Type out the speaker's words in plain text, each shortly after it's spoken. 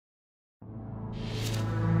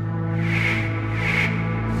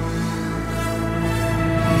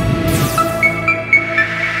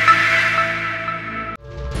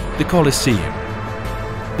The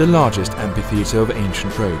Colosseo, the largest amphitheatre of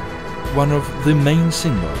ancient Rome, one of the main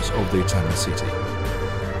symbols of the Eternal City.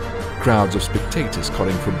 Crowds of spectators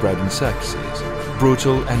calling for bread in circuses,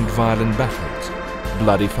 brutal and violent battles,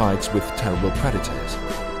 bloody fights with terrible predators.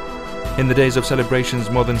 In the days of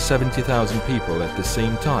celebrations, more than 70,000 people at the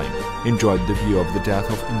same time enjoyed the view of the death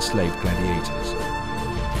of enslaved gladiators.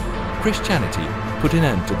 Christianity put an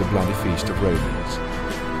end to the bloody feast of Romans.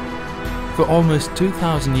 For almost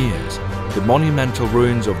 2,000 years, the monumental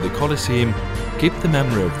ruins of the Colosseum keep the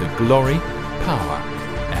memory of the glory, power,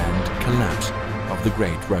 and collapse of the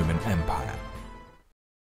great Roman Empire.